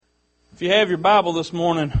If you have your Bible this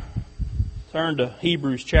morning, turn to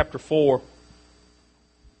Hebrews chapter 4.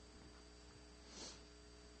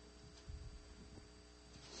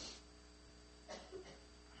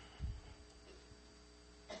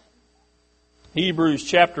 Hebrews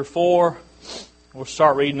chapter 4. We'll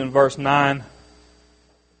start reading in verse 9.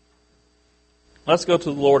 Let's go to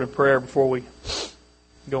the Lord in prayer before we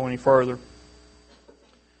go any further.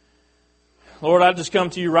 Lord, I just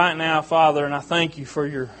come to you right now, Father, and I thank you for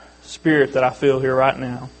your Spirit that I feel here right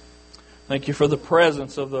now. Thank you for the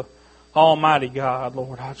presence of the Almighty God,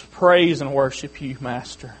 Lord. I just praise and worship you,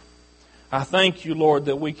 Master. I thank you, Lord,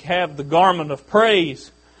 that we have the garment of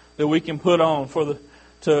praise that we can put on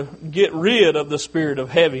to get rid of the spirit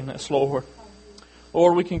of heaviness, Lord.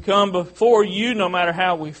 Lord, we can come before you no matter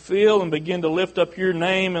how we feel and begin to lift up your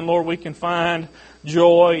name, and Lord, we can find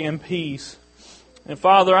joy and peace. And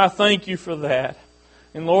Father, I thank you for that.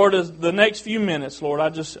 And Lord, as the next few minutes, Lord, I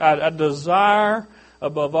desire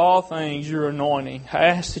above all things your anointing. I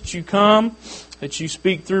ask that you come, that you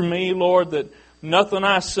speak through me, Lord, that nothing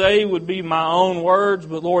I say would be my own words,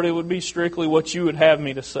 but Lord, it would be strictly what you would have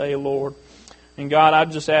me to say, Lord. And God, I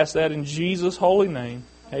just ask that in Jesus' holy name.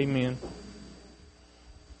 Amen.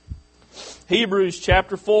 Hebrews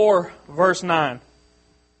chapter 4, verse 9.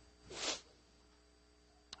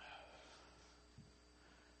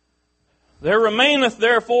 There remaineth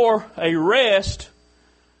therefore a rest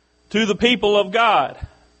to the people of God.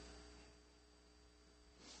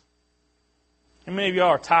 How many of you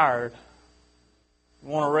are tired? You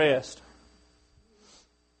want to rest?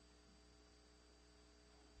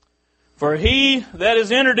 For he that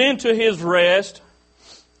is entered into his rest,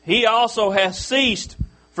 he also hath ceased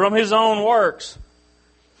from his own works,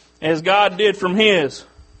 as God did from his.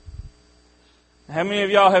 How many of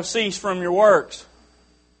y'all have ceased from your works?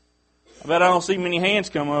 I bet I don't see many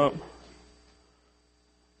hands come up.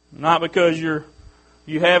 Not because you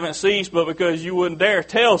haven't ceased, but because you wouldn't dare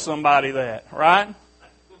tell somebody that, right?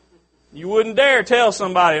 You wouldn't dare tell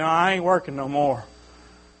somebody, no, I ain't working no more.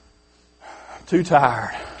 I'm too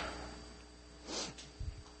tired.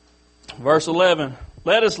 Verse 11,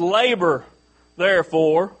 let us labor,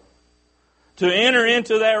 therefore, to enter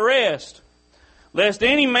into that rest, lest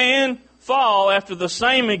any man fall after the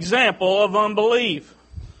same example of unbelief.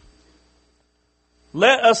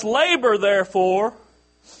 Let us labor, therefore,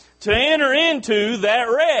 to enter into that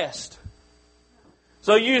rest.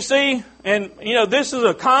 So you see, and you know, this is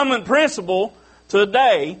a common principle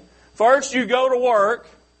today. First you go to work,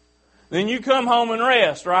 then you come home and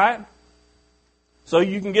rest, right? So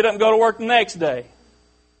you can get up and go to work the next day.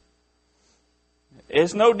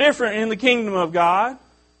 It's no different in the kingdom of God.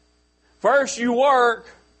 First you work,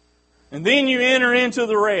 and then you enter into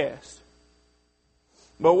the rest.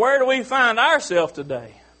 But where do we find ourselves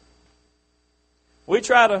today? We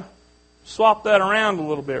try to swap that around a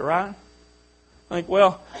little bit, right? Think,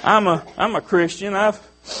 well, I'm a Christian. I've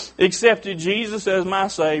accepted Jesus as my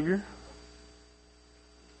Savior.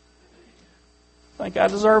 I think I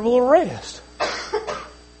deserve a little rest.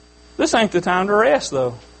 This ain't the time to rest,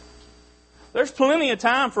 though. There's plenty of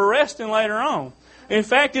time for resting later on. In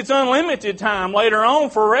fact, it's unlimited time later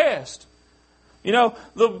on for rest. You know,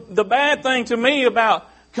 the bad thing to me about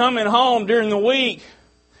coming home during the week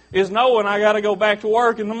is knowing I got to go back to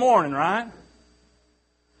work in the morning, right?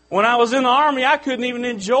 When I was in the Army, I couldn't even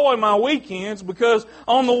enjoy my weekends because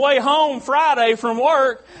on the way home Friday from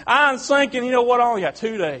work, I was thinking, you know what, I only got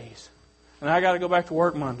 2 days. And I got to go back to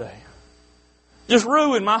work Monday. Just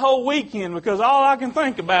ruined my whole weekend because all I can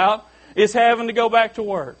think about is having to go back to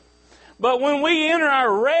work. But when we enter our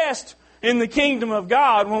rest in the kingdom of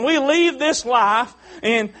God, when we leave this life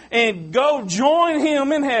and go join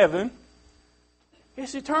Him in heaven,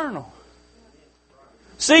 it's eternal.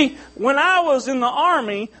 See, when I was in the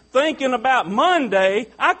Army thinking about Monday,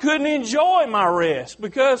 I couldn't enjoy my rest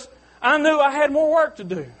because I knew I had more work to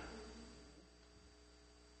do.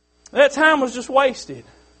 That time was just wasted.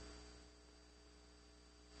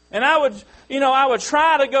 And I would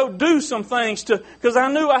try to go do some things because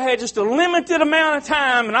I knew I had just a limited amount of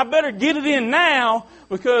time and I better get it in now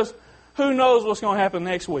because who knows what's going to happen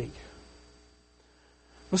next week.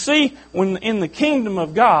 Well, see, when in the kingdom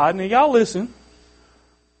of God, now y'all listen,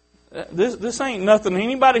 this ain't nothing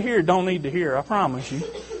anybody here don't need to hear, I promise you.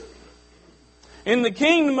 In the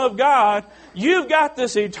kingdom of God, you've got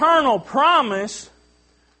this eternal promise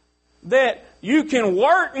that you can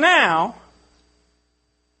work now.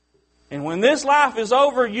 And when this life is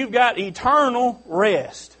over, you've got eternal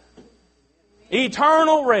rest.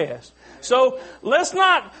 Eternal rest. So let's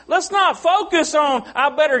not focus on, I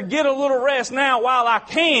better get a little rest now while I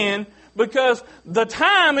can, because the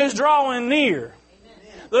time is drawing near.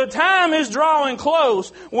 The time is drawing close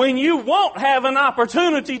when you won't have an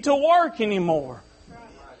opportunity to work anymore.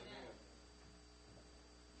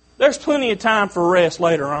 There's plenty of time for rest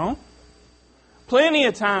later on. Plenty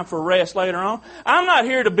of time for rest later on. I'm not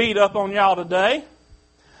here to beat up on y'all today.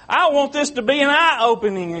 I want this to be an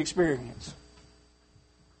eye-opening experience.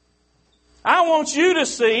 I want you to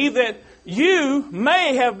see that you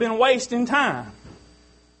may have been wasting time.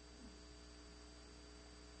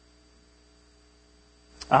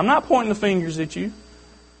 I'm not pointing the fingers at you.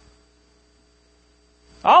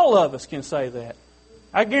 All of us can say that.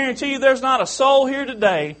 I guarantee you there's not a soul here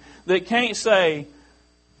today that can't say,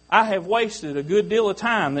 I have wasted a good deal of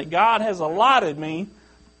time that God has allotted me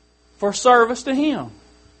for service to Him.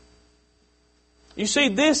 You see,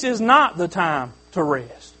 this is not the time to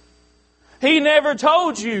rest. He never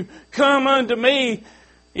told you, come unto me.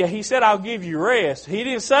 Yeah, He said, I'll give you rest. He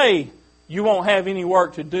didn't say, you won't have any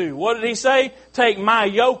work to do. What did He say? Take my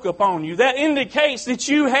yoke upon you. That indicates that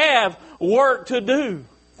you have work to do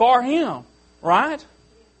for Him, right?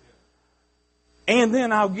 And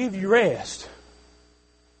then I'll give you rest.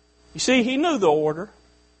 You see, He knew the order.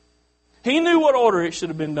 He knew what order it should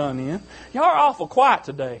have been done in. Y'all are awful quiet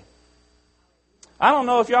today. I don't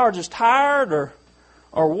know if y'all are just tired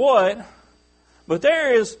or what, but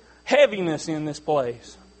there is heaviness in this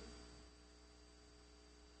place.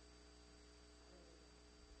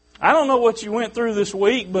 I don't know what you went through this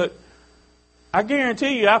week, but I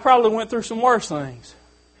guarantee you I probably went through some worse things.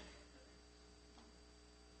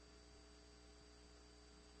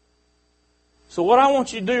 So what I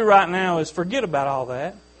want you to do right now is forget about all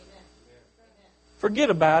that.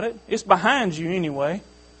 Forget about it. It's behind you anyway.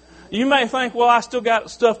 You may think, well, I still got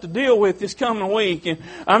stuff to deal with this coming week, and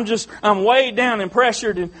I'm weighed down and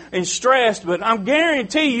pressured and stressed, but I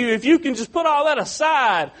guarantee you, if you can just put all that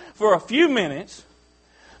aside for a few minutes,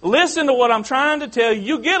 listen to what I'm trying to tell you,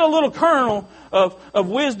 you get a little kernel of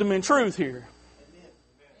wisdom and truth here.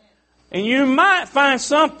 And you might find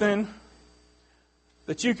something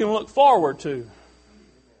that you can look forward to.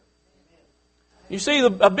 You see,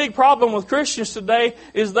 a big problem with Christians today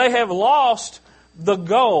is they have lost the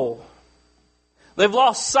goal. They've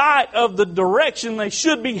lost sight of the direction they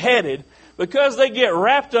should be headed because they get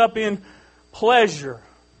wrapped up in pleasure.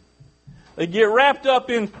 They get wrapped up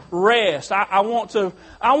in rest. I want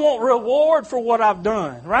reward for what I've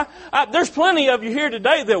done, right? There's plenty of you here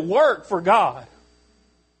today that work for God.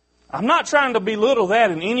 I'm not trying to belittle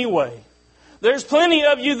that in any way. There's plenty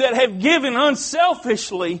of you that have given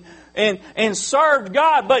unselfishly and served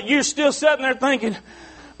God, but you're still sitting there thinking,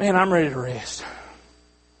 man, I'm ready to rest.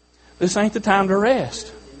 This ain't the time to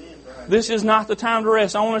rest. This is not the time to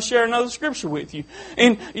rest. I want to share another scripture with you.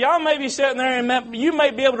 And y'all may be sitting there and you may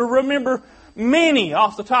be able to remember many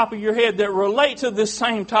off the top of your head that relate to this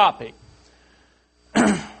same topic.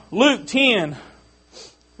 Luke 10,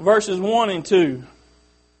 verses 1 and 2.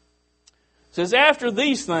 It says, after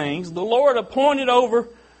these things, the Lord appointed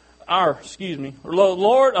I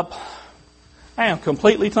am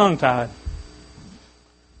completely tongue-tied.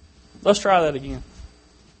 Let's try that again.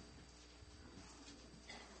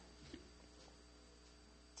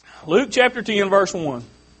 Luke chapter 10, verse 1.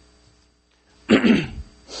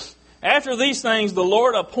 After these things, the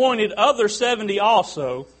Lord appointed other 70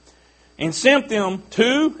 also, and sent them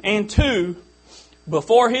 2 and 2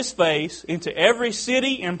 before His face into every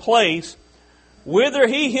city and place whither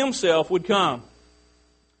He Himself would come.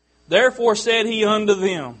 Therefore said He unto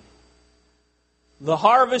them, the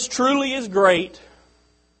harvest truly is great,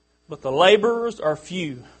 but the laborers are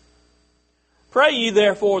few. Pray ye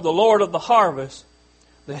therefore the Lord of the harvest,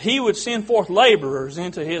 that He would send forth laborers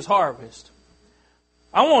into His harvest.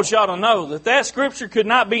 I want y'all to know that scripture could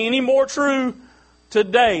not be any more true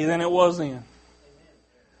today than it was then.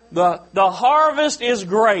 The harvest is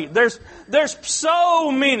great. There's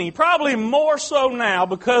so many, probably more so now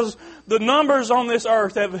because the numbers on this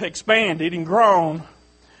earth have expanded and grown.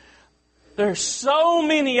 There's so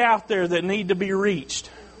many out there that need to be reached,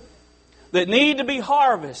 that need to be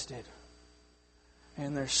harvested.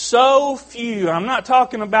 And there's so few. I'm not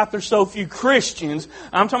talking about there's so few Christians.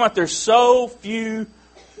 I'm talking about there's so few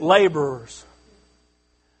laborers.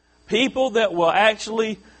 People that will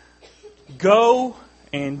actually go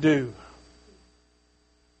and do.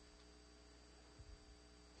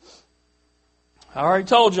 I already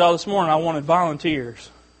told y'all this morning I wanted volunteers.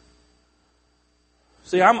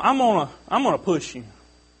 See, I'm gonna push you.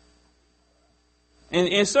 And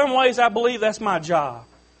in some ways, I believe that's my job.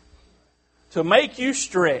 To make you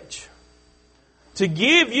stretch. To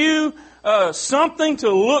give you something to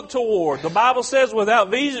look toward. The Bible says without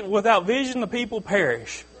vision the people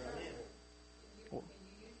perish.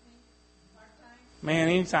 Man,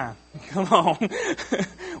 anytime. Come on.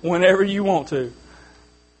 Whenever you want to.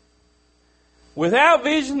 Without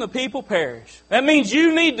vision, the people perish. That means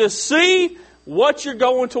you need to see what you're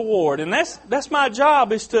going toward. And that's my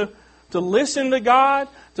job, is to listen to God,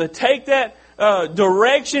 to take that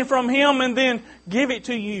direction from Him and then give it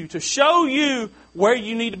to you, to show you where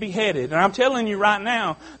you need to be headed. And I'm telling you right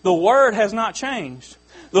now, the Word has not changed.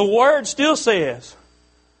 The Word still says,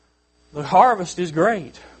 the harvest is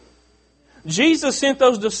great. Jesus sent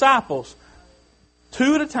those disciples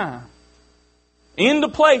 2 at a time into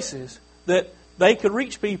places that they could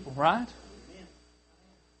reach people, right?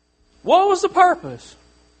 What was the purpose?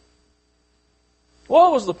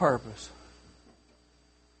 What was the purpose?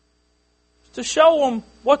 To show them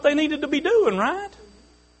what they needed to be doing, right?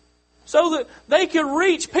 So that they could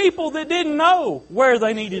reach people that didn't know where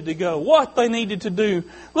they needed to go, what they needed to do.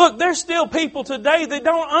 Look, there's still people today that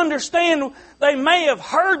don't understand. They may have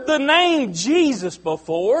heard the name Jesus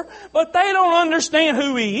before, but they don't understand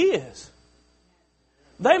who He is.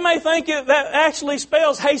 They may think that actually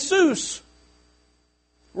spells Jesus.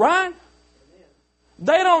 Right?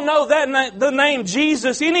 They don't know the name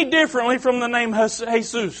Jesus any differently from the name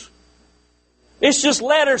Jesus. It's just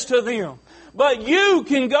letters to them. But you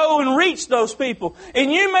can go and reach those people.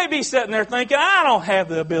 And you may be sitting there thinking, I don't have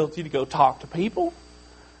the ability to go talk to people.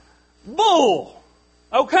 Bull.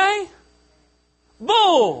 Okay?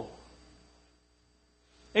 Bull.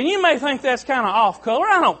 And you may think that's kind of off color.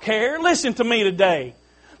 I don't care. Listen to me today.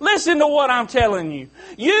 Listen to what I'm telling you.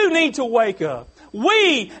 You need to wake up.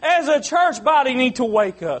 We, as a church body, need to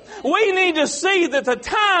wake up. We need to see that the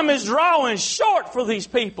time is drawing short for these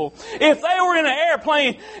people. If they were in an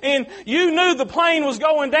airplane and you knew the plane was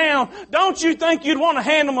going down, don't you think you'd want to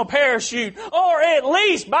hand them a parachute? Or at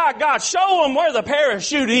least, by God, show them where the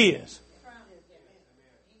parachute is.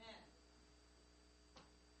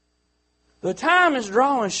 The time is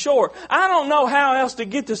drawing short. I don't know how else to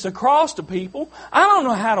get this across to people. I don't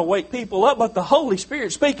know how to wake people up, but the Holy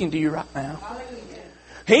Spirit's speaking to you right now.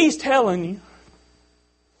 He's telling you.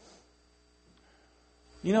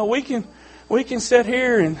 You know, we can sit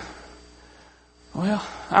here and, well,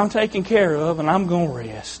 I'm taken care of and I'm going to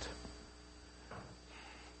rest.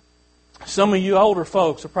 Some of you older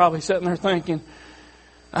folks are probably sitting there thinking,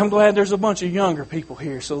 I'm glad there's a bunch of younger people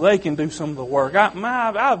here so they can do some of the work.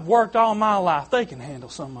 I've worked all my life. They can handle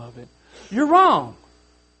some of it. You're wrong.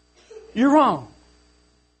 You're wrong.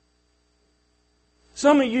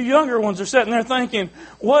 Some of you younger ones are sitting there thinking,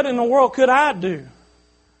 what in the world could I do?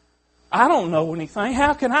 I don't know anything.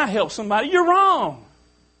 How can I help somebody? You're wrong.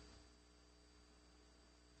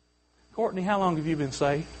 Courtney, how long have you been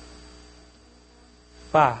saved?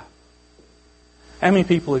 5. How many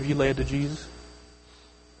people have you led to Jesus?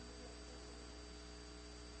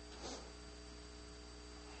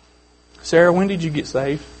 Sarah, when did you get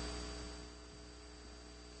saved?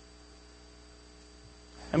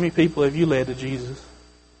 How many people have you led to Jesus?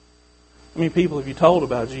 How many people have you told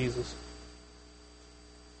about Jesus?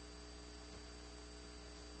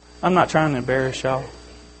 I'm not trying to embarrass y'all.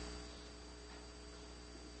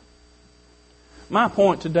 My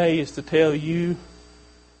point today is to tell you,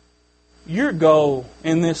 your goal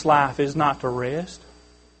in this life is not to rest.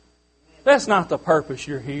 That's not the purpose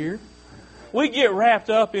you're here. We get wrapped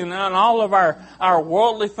up in all of our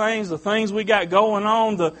worldly things, the things we got going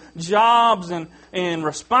on, the jobs and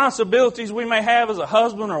responsibilities we may have as a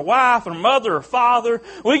husband or wife or mother or father.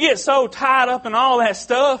 We get so tied up in all that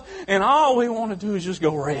stuff, and all we want to do is just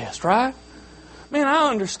go rest, right? Man, I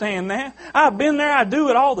understand that. I've been there. I do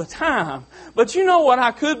it all the time. But you know what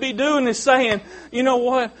I could be doing is saying, you know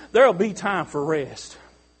what? There'll be time for rest.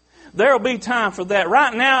 There'll be time for that.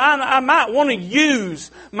 Right now, I might want to use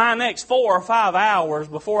my next 4 or 5 hours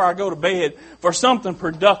before I go to bed for something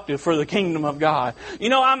productive for the kingdom of God. You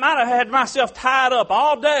know, I might have had myself tied up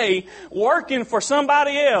all day working for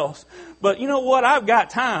somebody else. But you know what? I've got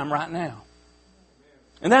time right now.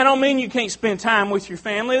 And that don't mean you can't spend time with your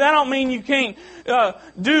family. That don't mean you can't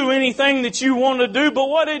do anything that you want to do. But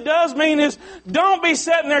what it does mean is, don't be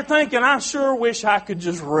sitting there thinking, I sure wish I could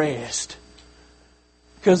just rest.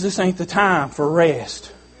 Because this ain't the time for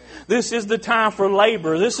rest. This is the time for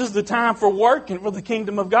labor. This is the time for working for the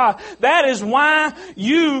kingdom of God. That is why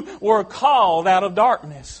you were called out of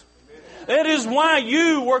darkness. That is why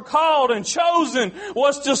you were called and chosen,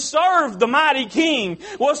 was to serve the mighty King,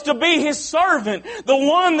 was to be His servant, the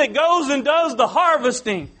one that goes and does the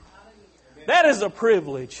harvesting. That is a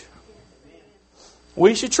privilege.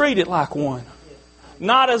 We should treat it like one.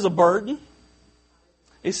 Not as a burden.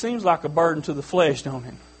 It seems like a burden to the flesh, don't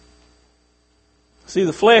it? See,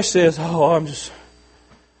 the flesh says,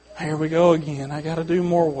 here we go again. I got to do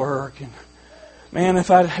more work. And Man,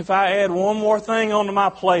 if I add one more thing onto my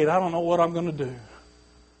plate, I don't know what I'm going to do.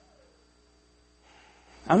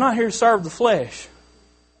 I'm not here to serve the flesh.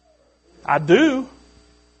 I do,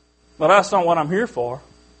 but that's not what I'm here for.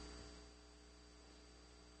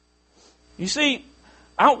 You see,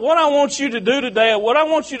 what I want you to do today, what I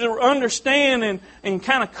want you to understand and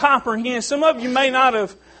kind of comprehend, some of you may not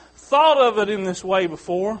have thought of it in this way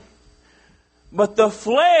before, but the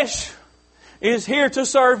flesh is here to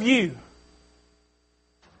serve you.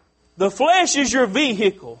 The flesh is your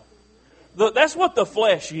vehicle. That's what the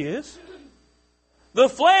flesh is. The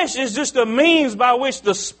flesh is just a means by which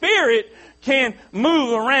the Spirit can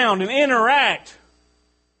move around and interact.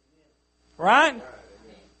 Right?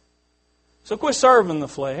 So quit serving the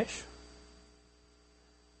flesh.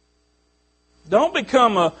 Don't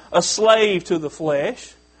become a slave to the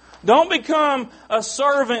flesh. Don't become a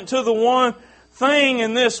servant to the one thing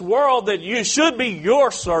in this world that you should be your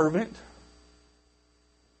servant.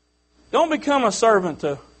 Don't become a servant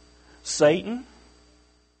to Satan.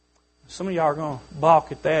 Some of y'all are going to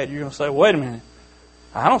balk at that. You're going to say, wait a minute,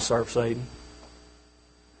 I don't serve Satan.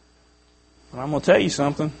 But I'm going to tell you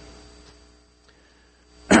something.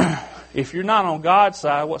 If you're not on God's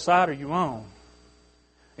side, what side are you on?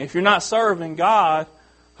 If you're not serving God,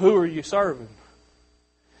 who are you serving?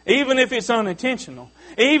 Even if it's unintentional.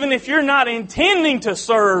 Even if you're not intending to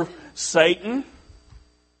serve Satan,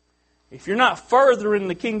 if you're not furthering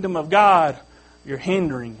the kingdom of God, you're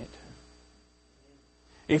hindering it.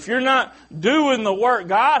 If you're not doing the work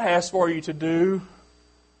God has for you to do,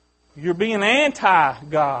 you're being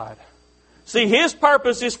anti-God. See, His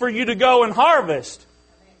purpose is for you to go and harvest.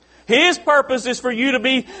 His purpose is for you to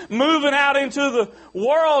be moving out into the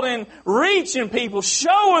world and reaching people,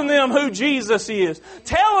 showing them who Jesus is,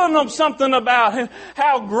 telling them something about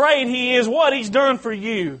how great He is, what He's done for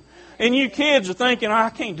you. And you kids are thinking,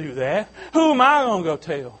 I can't do that. Who am I going to go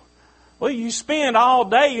tell? Well, you spend all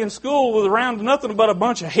day in school with around nothing but a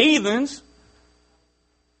bunch of heathens.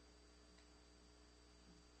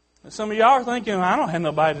 And some of y'all are thinking, I don't have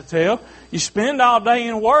nobody to tell. You spend all day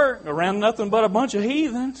in work around nothing but a bunch of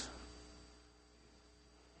heathens.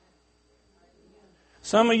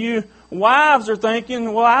 Some of you wives are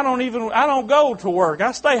thinking, well, I don't go to work.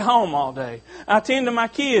 I stay home all day. I tend to my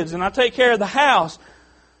kids and I take care of the house.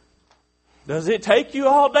 Does it take you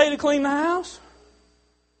all day to clean the house?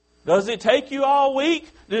 Does it take you all week?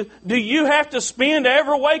 Do you have to spend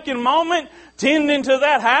every waking moment tending to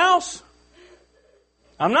that house?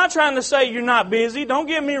 I'm not trying to say you're not busy. Don't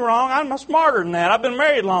get me wrong. I'm smarter than that. I've been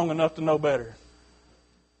married long enough to know better.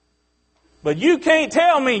 But you can't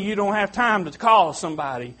tell me you don't have time to call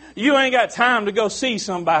somebody. You ain't got time to go see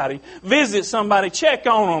somebody, visit somebody, check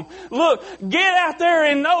on them. Look, get out there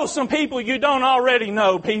and know some people you don't already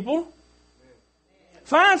know, people.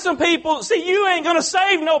 Find some people. See, you ain't going to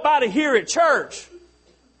save nobody here at church.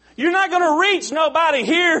 You're not going to reach nobody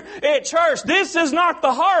here at church. This is not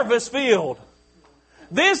the harvest field.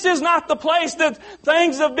 This is not the place that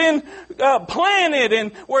things have been planted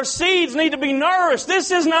and where seeds need to be nourished. This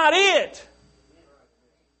is not it.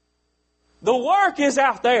 The work is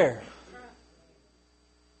out there.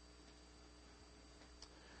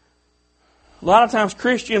 A lot of times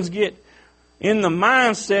Christians get in the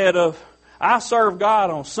mindset of, I serve God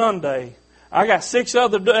on Sunday. I got 6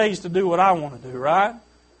 other days to do what I want to do, right?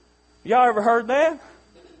 Y'all ever heard that?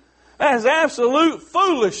 That is absolute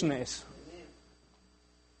foolishness.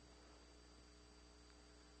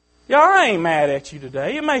 Y'all, I ain't mad at you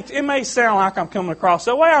today. It may sound like I'm coming across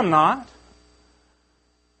that way. I'm not.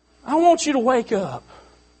 I want you to wake up.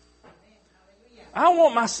 I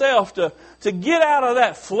want myself to get out of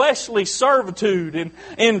that fleshly servitude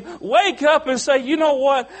and wake up and say, you know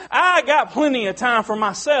what? I got plenty of time for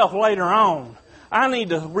myself later on. I need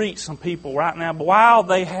to reach some people right now while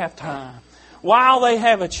they have time, while they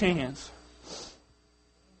have a chance.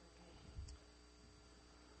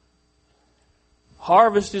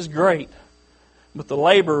 Harvest is great, but the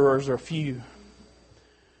laborers are few.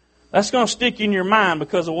 That's going to stick in your mind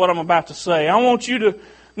because of what I'm about to say. I want you to,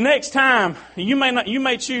 next time, you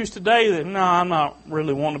may choose today that, no, I'm not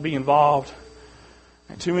really wanting to be involved.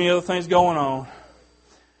 There's too many other things going on.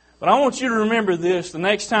 But I want you to remember this, the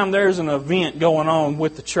next time there's an event going on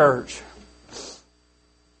with the church.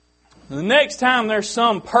 The next time there's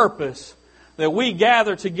some purpose that we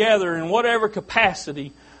gather together in whatever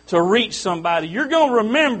capacity to reach somebody, you're going to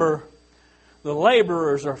remember the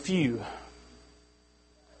laborers are few.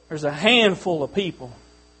 There's a handful of people.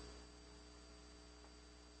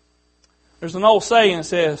 There's an old saying that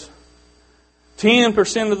says,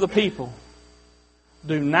 10% of the people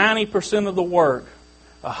do 90% of the work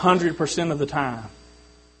 100% of the time.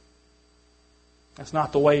 That's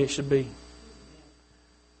not the way it should be.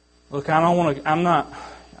 Look, I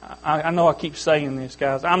know I keep saying this,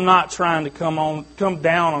 guys. I'm not trying to come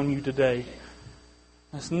down on you today.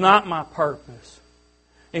 That's not my purpose.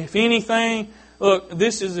 If anything, look,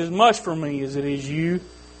 this is as much for me as it is you.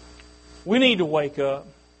 We need to wake up.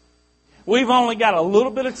 We've only got a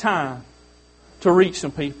little bit of time to reach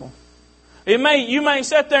some people. You may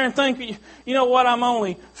sit there and think, you know what, I'm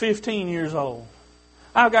only 15 years old.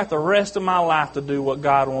 I've got the rest of my life to do what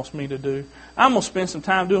God wants me to do. I'm going to spend some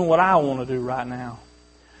time doing what I want to do right now.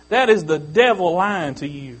 That is the devil lying to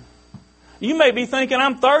you. You may be thinking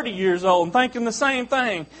I'm 30 years old and thinking the same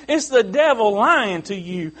thing. It's the devil lying to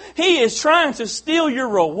you. He is trying to steal your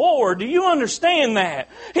reward. Do you understand that?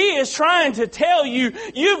 He is trying to tell you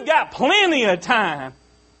you've got plenty of time.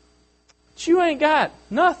 But you ain't got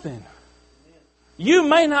nothing. You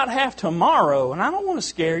may not have tomorrow, and I don't want to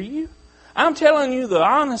scare you. I'm telling you the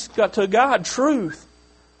honest to God truth.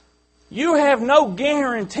 You have no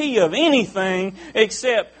guarantee of anything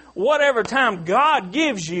except whatever time God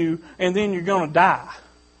gives you, and then you're going to die.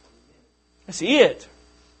 That's it.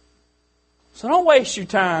 So don't waste your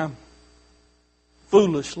time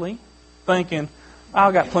foolishly thinking,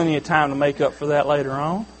 I've got plenty of time to make up for that later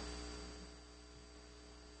on.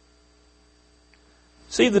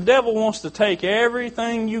 See, the devil wants to take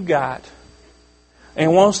everything you got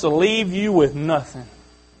and wants to leave you with nothing.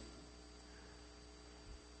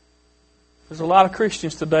 There's a lot of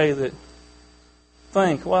Christians today that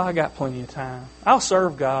think, well, I got plenty of time. I'll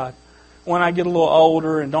serve God when I get a little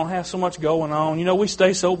older and don't have so much going on. You know, we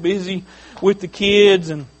stay so busy with the kids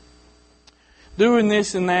and doing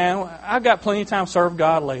this and that. I've got plenty of time to serve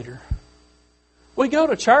God later. We go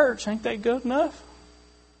to church. Ain't that good enough?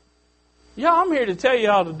 Yeah, I'm here to tell you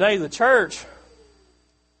all today the church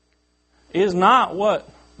is not what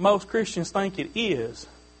most Christians think it is.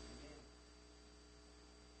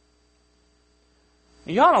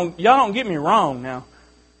 Y'all don't get me wrong now.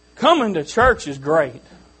 Coming to church is great.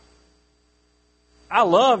 I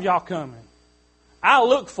love y'all coming. I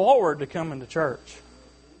look forward to coming to church.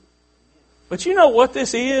 But you know what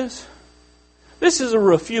this is? This is a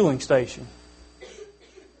refueling station.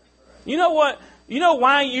 You know what? You know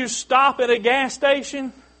why you stop at a gas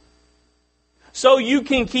station? So you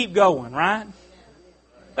can keep going, right?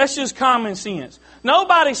 That's just common sense.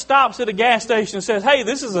 Nobody stops at a gas station and says, hey,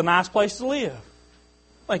 this is a nice place to live.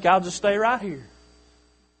 I think I'll just stay right here.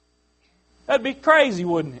 That'd be crazy,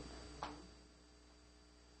 wouldn't it?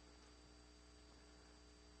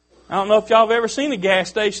 I don't know if y'all have ever seen a gas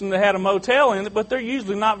station that had a motel in it, but they're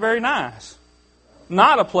usually not very nice.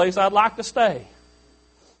 Not a place I'd like to stay.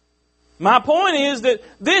 My point is that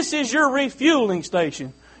this is your refueling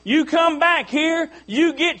station. You come back here,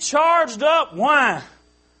 you get charged up. Why?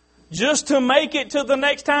 Just to make it to the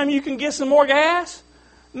next time you can get some more gas?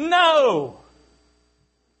 No.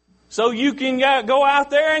 So you can go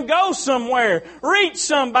out there and go somewhere. Reach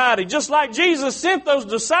somebody. Just like Jesus sent those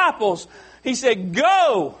disciples. He said,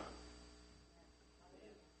 go.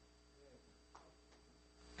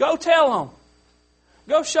 Go tell them.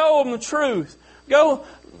 Go show them the truth. Go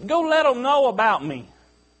let them know about me.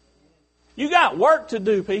 You got work to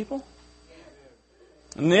do, people.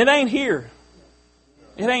 And it ain't here.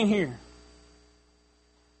 It ain't here.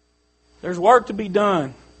 There's work to be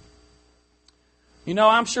done. You know,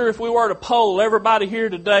 I'm sure if we were to poll everybody here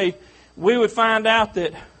today, we would find out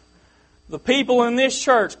that the people in this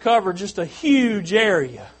church cover just a huge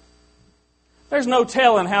area. There's no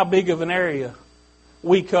telling how big of an area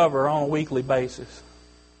we cover on a weekly basis.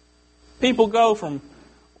 People go from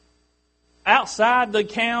outside the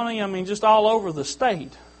county, just all over the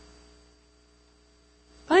state.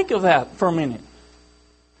 Think of that for a minute.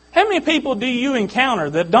 How many people do you encounter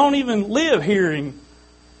that don't even live here in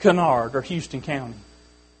Kennard or Houston County?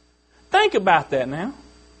 Think about that now.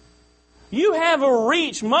 You have a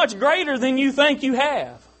reach much greater than you think you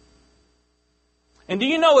have. And do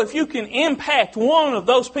you know if you can impact one of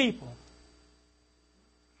those people,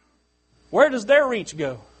 where does their reach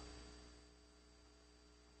go?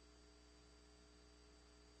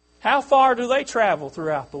 How far do they travel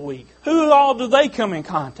throughout the week? Who all do they come in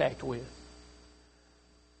contact with?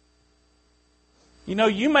 You know,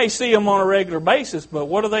 you may see them on a regular basis, but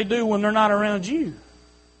what do they do when they're not around you?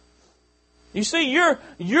 You see, your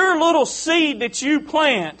little seed that you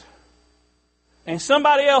plant and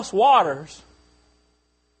somebody else waters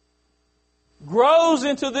grows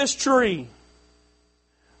into this tree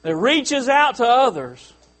that reaches out to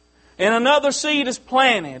others, and another seed is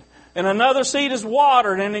planted, and another seed is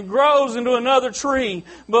watered, and it grows into another tree.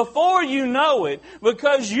 Before you know it,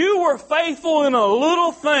 because you were faithful in a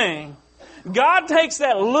little thing, God takes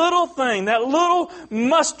that little thing, that little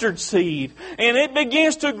mustard seed, and it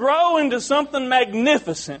begins to grow into something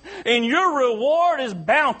magnificent. And your reward is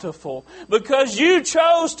bountiful because you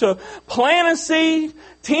chose to plant a seed,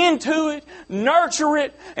 tend to it, nurture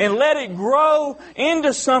it, and let it grow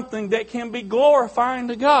into something that can be glorifying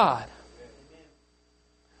to God.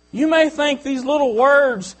 You may think these little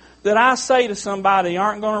words that I say to somebody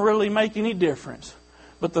aren't going to really make any difference.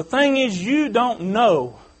 But the thing is, you don't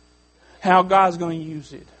know how God's going to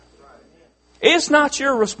use it. It's not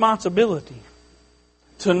your responsibility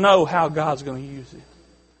to know how God's going to use it.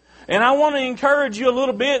 And I want to encourage you a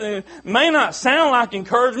little bit, and it may not sound like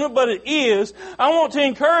encouragement, but it is. I want to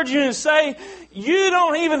encourage you and say, you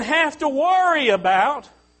don't even have to worry about,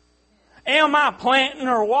 am I planting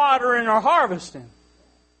or watering or harvesting?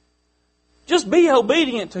 Just be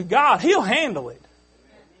obedient to God. He'll handle it.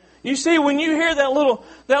 You see, when you hear that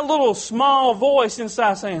little small voice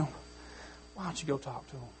inside saying, why don't you go talk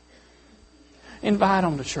to them? Invite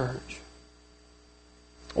them to church.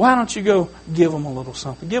 Why don't you go give them a little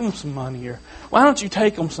something? Give them some money. Or why don't you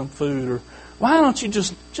take them some food? Or why don't you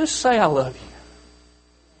just say, I love you?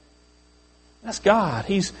 That's God.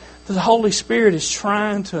 The Holy Spirit is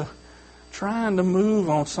trying to move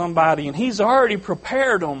on somebody, and He's already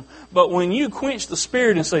prepared them. But when you quench the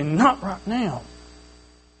Spirit and say, not right now,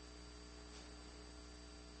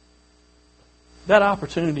 that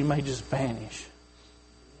opportunity may just vanish.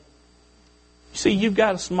 You see, you've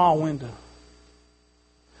got a small window.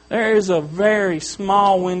 There is a very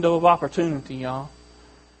small window of opportunity, y'all.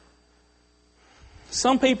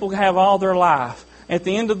 Some people have all their life. At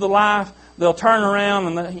the end of the life, they'll turn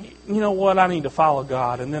around and you know what, I need to follow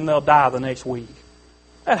God, and then they'll die the next week.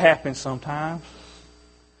 That happens sometimes.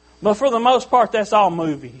 But for the most part, that's all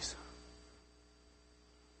movies.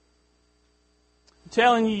 I'm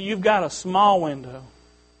telling you, you've got a small window.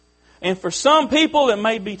 And for some people, it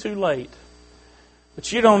may be too late.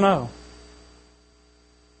 But you don't know.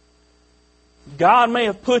 God may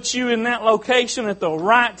have put you in that location at the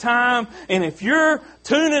right time, and if you're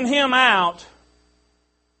tuning Him out,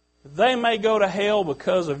 they may go to hell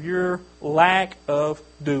because of your lack of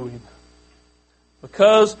doing.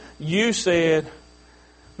 Because you said,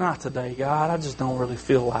 not today, God, I just don't really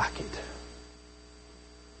feel like it.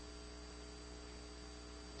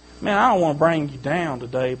 Man, I don't want to bring you down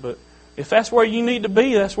today, but if that's where you need to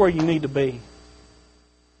be, that's where you need to be.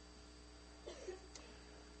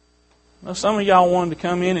 Well, some of y'all wanted to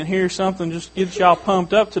come in and hear something just get y'all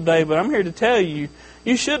pumped up today, but I'm here to tell you,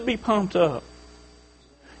 you should be pumped up.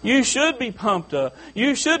 You should be pumped up.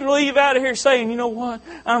 You should leave out of here saying, you know what,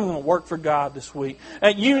 I'm going to work for God this week.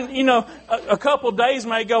 You know, a couple days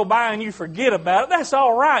may go by and you forget about it. That's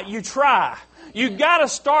all right. You try. You got to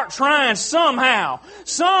start trying somehow.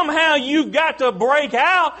 Somehow you got to break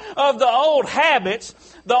out of the old habits,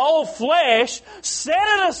 the old flesh, set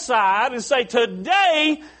it aside and say,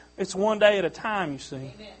 today, it's one day at a time, you see.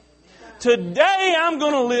 Amen. Today I'm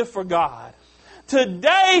going to live for God.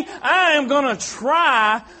 Today I am going to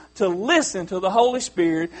try to listen to the Holy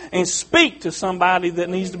Spirit and speak to somebody that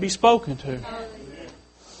needs to be spoken to.